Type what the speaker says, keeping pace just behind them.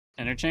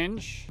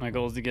interchange. My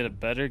goal is to get a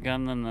better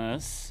gun than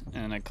this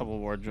and a couple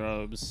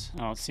wardrobes. I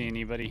don't see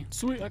anybody.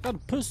 Sweet, I got a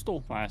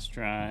pistol. Flash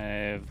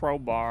drive,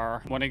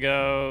 crowbar. Want to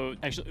go?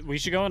 Actually, we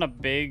should go in a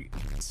big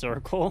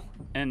circle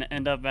and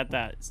end up at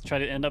that. Try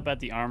to end up at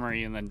the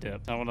armory and then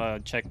dip. I want to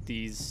check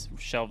these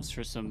shelves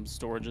for some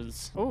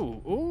storages.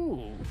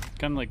 Ooh,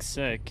 gun looks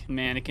sick.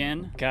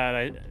 Mannequin. God,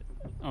 I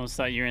almost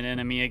thought you were an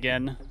enemy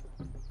again.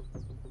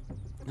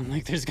 I'm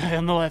like, there's a guy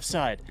on the left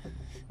side.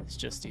 It's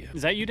just you.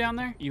 Is that you down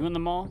there? You in the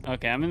mall?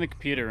 Okay, I'm in the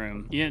computer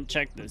room. You didn't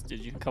check this, did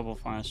you? A couple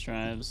flash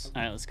drives.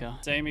 All right, let's go.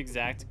 Same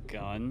exact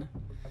gun.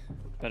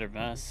 Better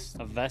vest.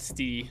 A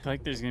vesty. I feel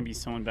like there's gonna be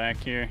someone back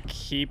here.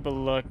 Keep a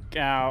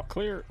lookout.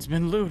 Clear. It's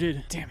been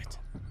looted. Damn it.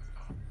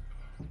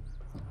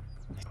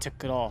 They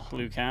took it all.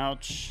 Blue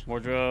couch.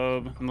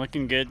 Wardrobe. I'm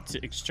looking good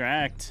to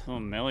extract. A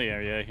little melee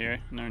area here.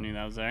 Never knew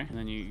that was there. And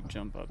then you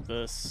jump up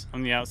this.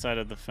 On the outside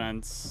of the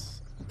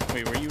fence.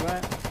 Wait, where you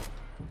at?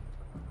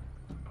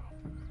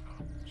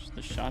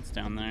 The shots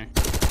down there.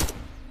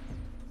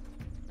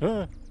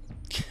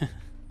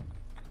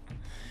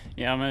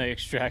 Yeah, I'm gonna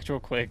extract real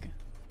quick.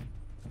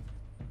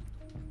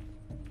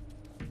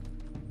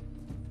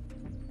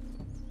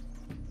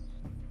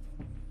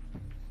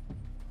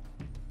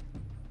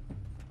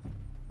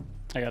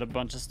 I got a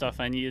bunch of stuff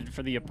I needed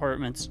for the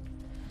apartments.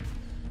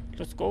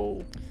 Let's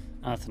go.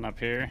 Nothing up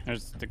here.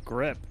 There's the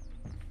grip.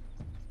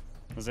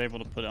 I was able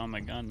to put it on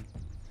my gun.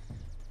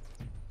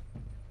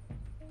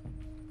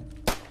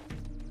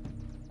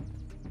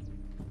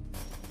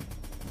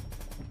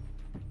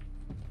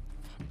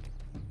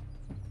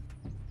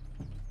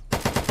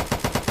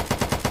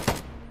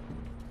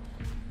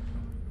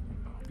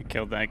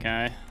 Killed that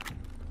guy.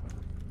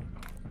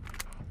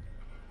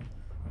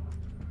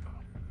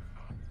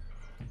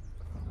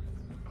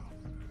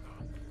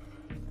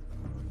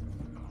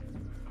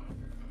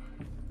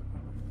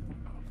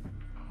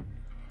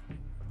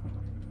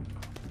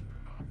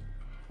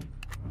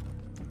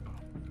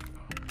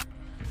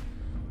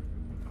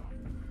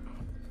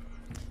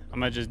 I'm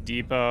gonna just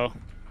depot.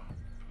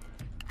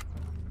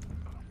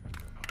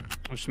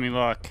 Wish me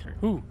luck.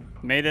 Ooh,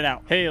 made it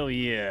out. Hell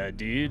yeah,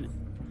 dude.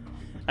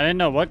 I didn't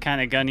know what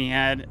kind of gun he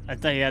had. I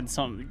thought he had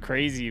something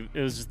crazy. It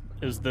was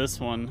this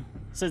one.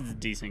 It says it's a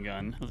decent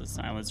gun with a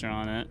silencer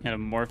on it. He had a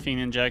morphine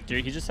injector.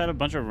 He just had a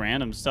bunch of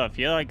random stuff.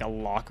 He had like a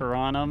locker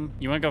on him.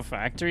 You want to go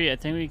factory? I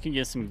think we can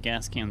get some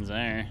gas cans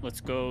there.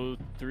 Let's go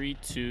 3,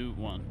 2,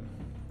 1.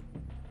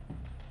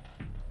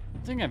 I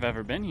don't think I've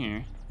ever been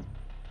here.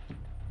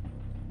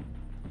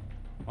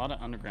 A lot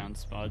of underground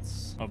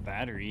spots. Oh,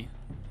 battery.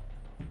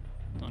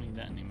 Don't need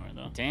that anymore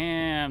though.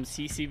 Damn,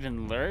 CC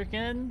been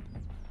lurking?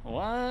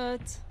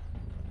 What?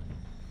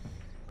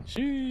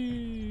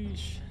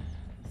 Sheesh.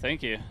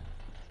 Thank you.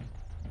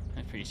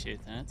 I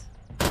appreciate that.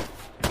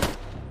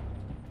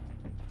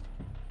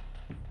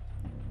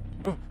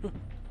 Oh,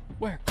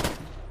 where?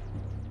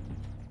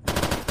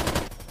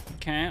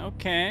 Okay.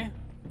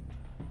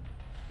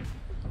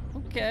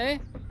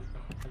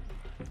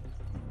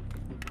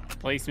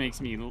 Place makes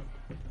me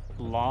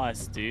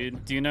lost,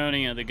 dude. Do you know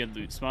any other good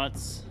loot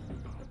spots?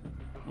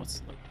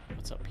 What's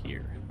up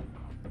here?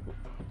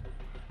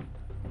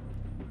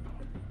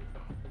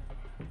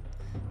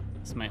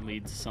 This might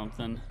lead to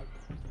something.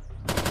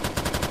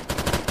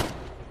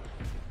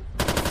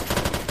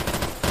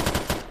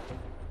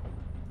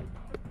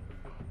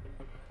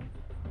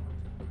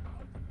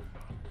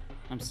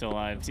 I'm still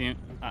alive. See,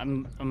 I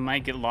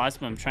might get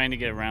lost, but I'm trying to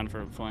get around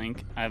for a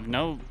flank. I have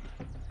nothing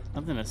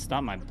to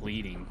stop my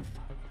bleeding.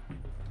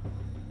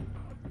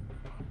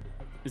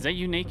 Is that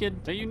you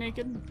naked? Is that you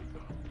naked?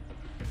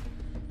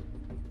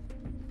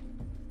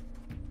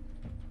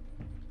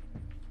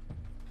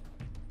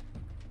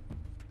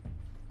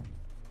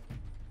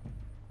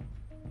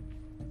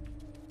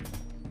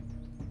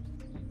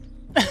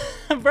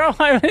 Bro,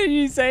 why didn't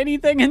you say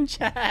anything in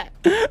chat?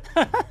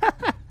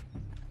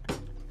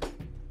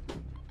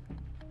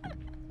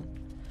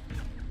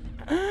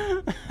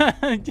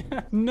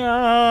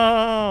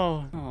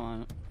 No. Hold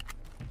on.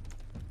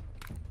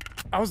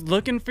 I was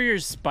looking for your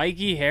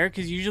spiky hair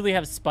because you usually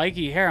have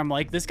spiky hair. I'm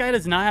like, this guy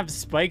does not have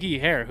spiky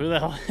hair. Who the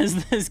hell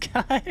is this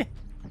guy?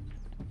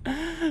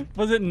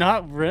 Was it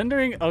not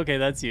rendering? Okay,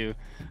 that's you.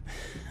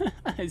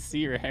 I see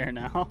your hair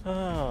now.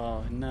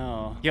 Oh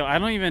no. Yo, I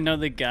don't even know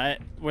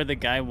where the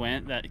guy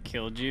went that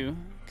killed you,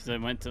 because I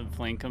went to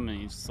flank him and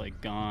he's just like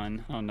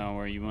gone. I don't know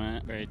where you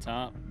went. Very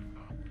top.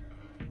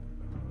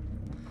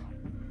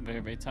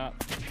 Very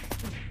top.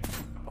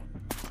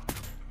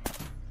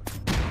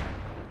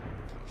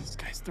 This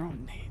guy's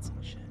throwing nades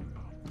and shit.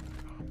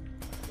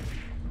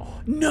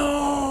 Oh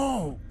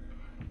no!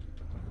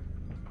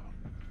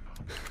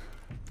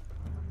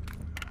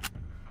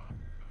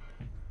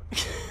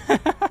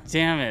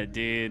 Damn it,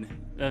 dude.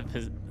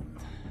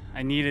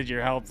 I needed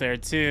your help there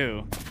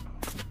too.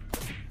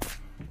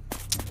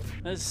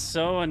 That's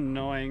so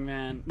annoying,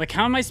 man. Like,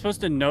 how am I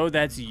supposed to know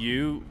that's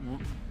you?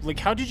 Like,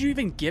 how did you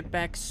even get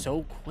back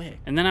so quick?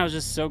 And then I was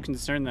just so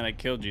concerned that I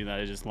killed you that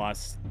I just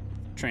lost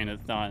train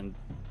of thought and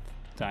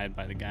died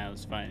by the guy I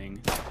was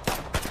fighting.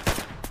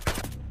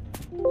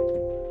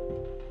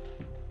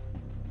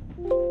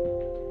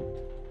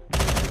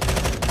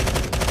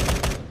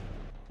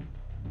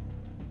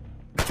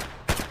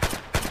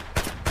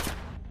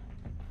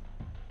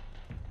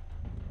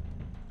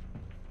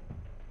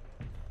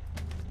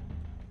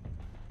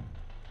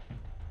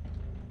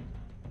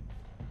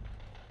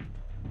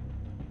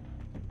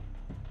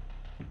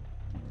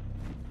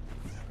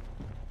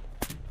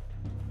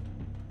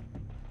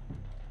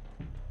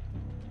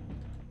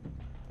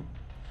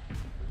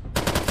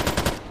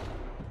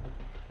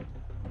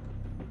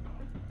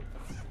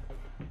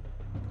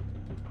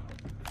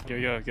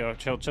 Yo.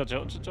 Chill.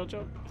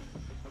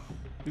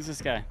 Who's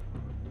this guy?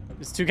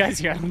 There's two guys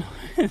here. I don't know.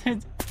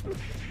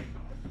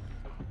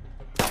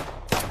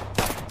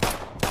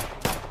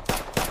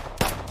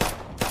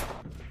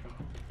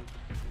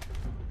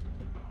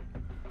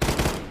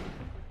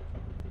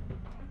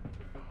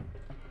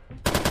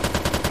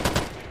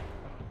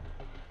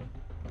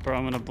 Bro,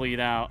 I'm gonna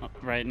bleed out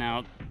right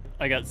now.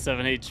 I got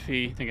 7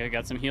 HP. Think I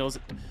got some heals.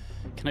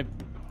 Can I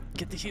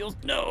get the heals?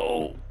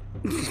 No!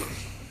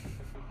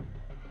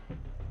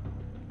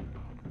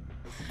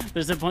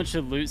 There's a bunch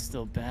of loot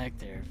still back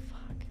there.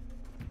 Fuck.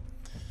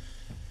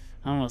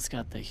 I almost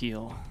got the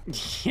heal.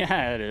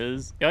 Yeah, it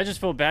is. Yo, I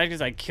just feel bad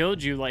because I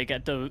killed you like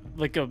at the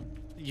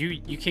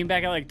you came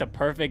back at like the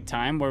perfect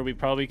time where we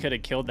probably could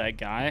have killed that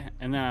guy,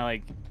 and then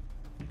I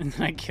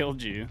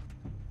killed you.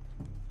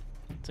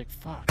 It's like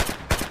fuck.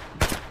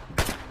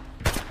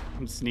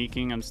 I'm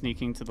sneaking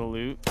to the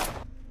loot.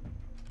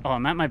 Oh,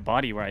 I'm at my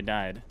body where I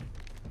died.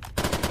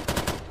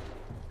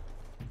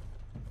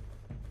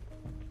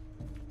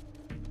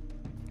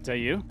 Is that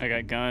you? I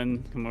got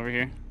gun. Come over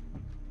here.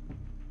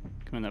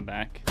 Come in the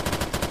back.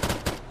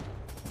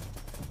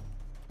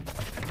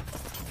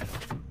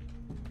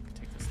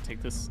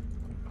 Take this.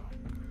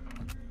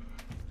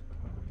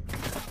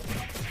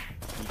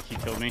 He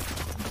killed me.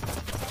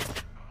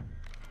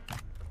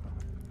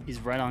 He's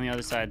right on the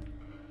other side.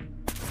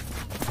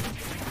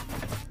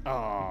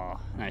 Oh,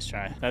 nice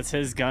try. That's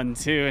his gun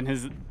too, and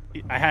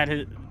I had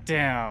his,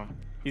 damn.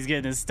 He's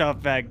getting his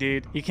stuff back,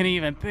 dude. He can't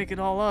even pick it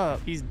all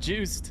up. He's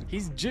juiced.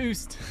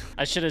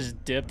 I should have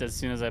just dipped as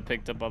soon as I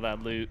picked up all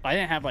that loot. I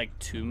didn't have like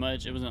too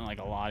much. It wasn't like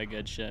a lot of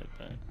good shit,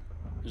 but it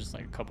was just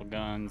like a couple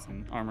guns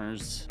and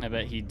armors. I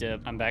bet he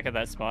dipped. I'm back at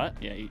that spot.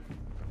 Yeah,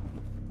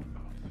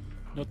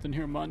 nothing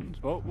here, man.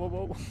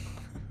 Whoa.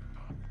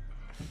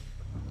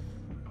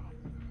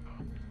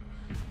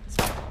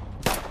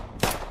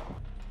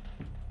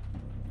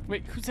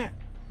 Wait, who's that?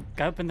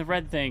 Guy up in the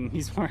red thing.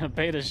 He's wearing a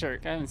beta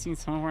shirt. I haven't seen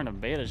someone wearing a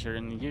beta shirt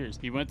in years.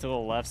 He went to the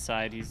left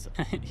side. He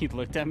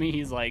looked at me.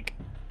 He's like,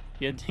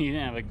 he didn't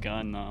have a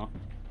gun though.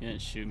 He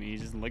didn't shoot me. He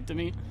just looked at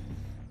me.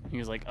 He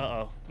was like,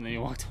 uh-oh. And then he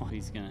walked away.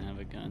 He's gonna have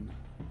a gun.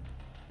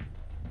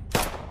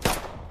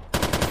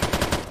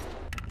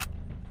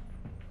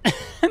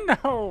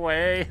 No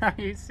way. Are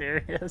you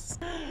serious?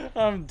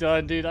 I'm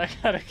done, dude. I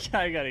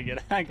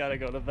gotta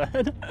go to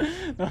bed.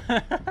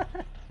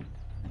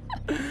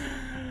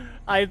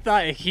 I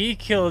thought he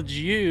killed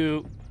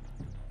you,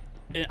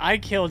 and I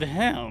killed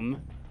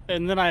him,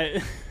 and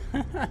then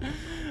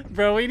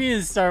Bro, we need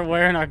to start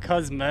wearing our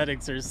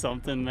cosmetics or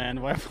something,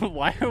 man.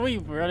 Why are we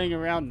running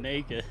around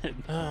naked?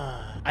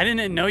 I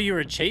didn't know you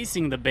were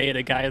chasing the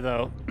beta guy,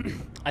 though.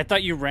 I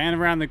thought you ran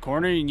around the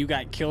corner and you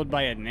got killed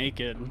by a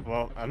naked.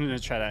 Well, I'm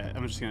just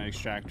gonna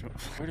extract.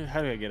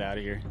 How do I get out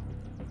of here?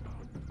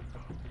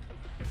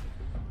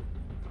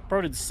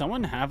 Bro, did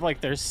someone have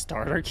like their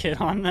starter kit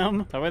on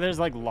them? That way there's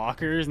like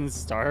lockers and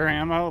starter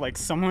ammo. Like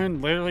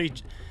someone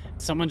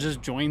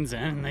just joins in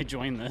and they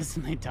join this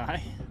and they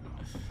die.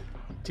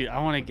 Dude, I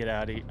want to get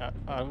out of here.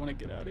 I want to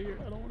get out of here.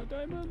 I don't want to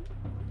die, man.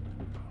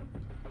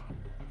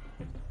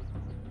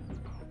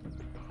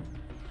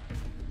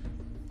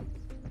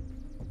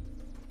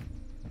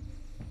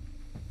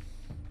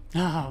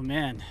 Oh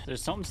man,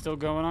 there's something still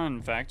going on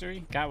in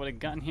factory. Guy with a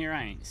gun here.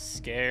 I ain't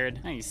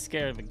scared. I ain't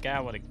scared of a guy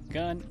with a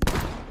gun.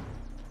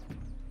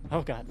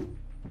 Oh god.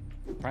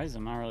 Surprised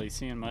I'm not really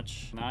seeing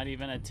much. Not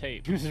even a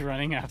tape. He was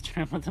running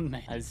after him with a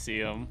man. I see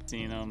him.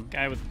 Seen him.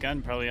 Guy with the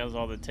gun probably has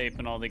all the tape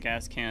and all the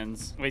gas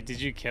cans. Wait,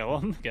 did you kill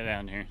him? Get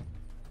down here.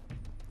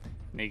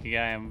 Naked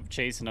guy, I'm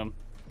chasing him.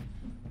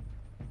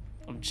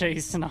 I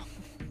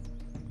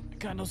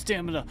got no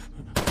stamina.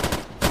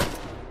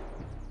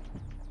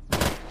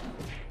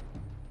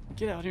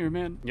 Get out here,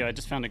 man. Yo, I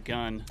just found a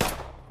gun.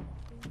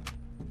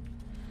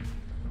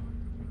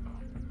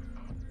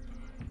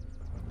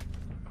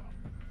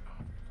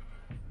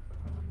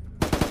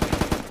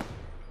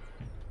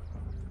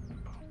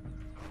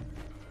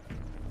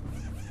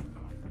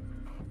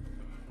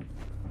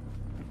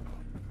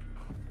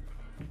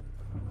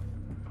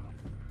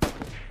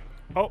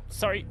 Oh,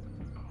 sorry.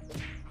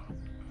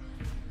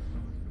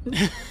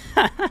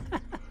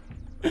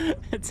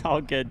 It's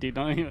all good, dude.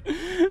 Don't even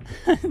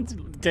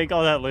take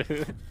all that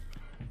loot.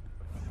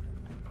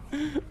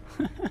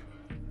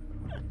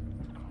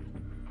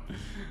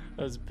 That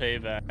was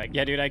payback.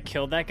 Yeah, dude, I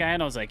killed that guy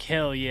and I was like,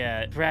 hell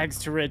yeah, rags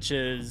to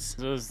riches.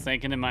 So I was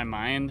thinking in my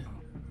mind.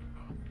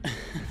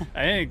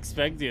 I didn't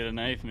expect you to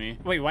knife me.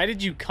 Wait, why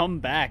did you come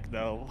back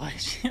though?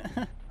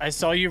 I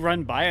saw you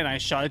run by and I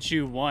shot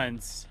you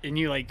once and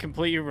you like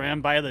completely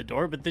ran by the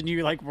door, but then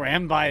you like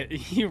ran back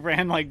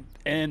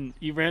in,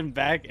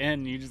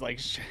 you just like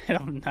straight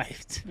up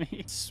knifed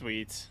me.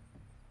 Sweet.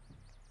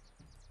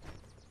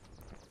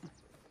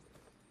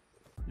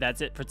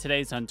 That's it for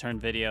today's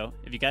Unturned video.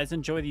 If you guys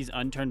enjoy these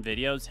Unturned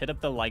videos, hit up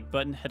the like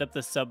button, hit up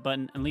the sub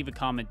button, and leave a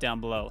comment down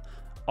below.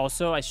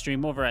 Also, I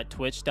stream over at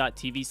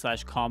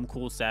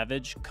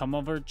twitch.tv/CalmCoolSavage. Come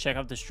over, check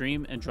out the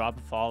stream, and drop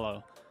a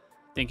follow.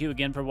 Thank you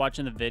again for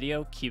watching the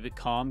video. Keep it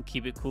calm,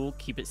 keep it cool,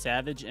 keep it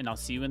savage, and I'll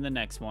see you in the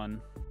next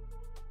one.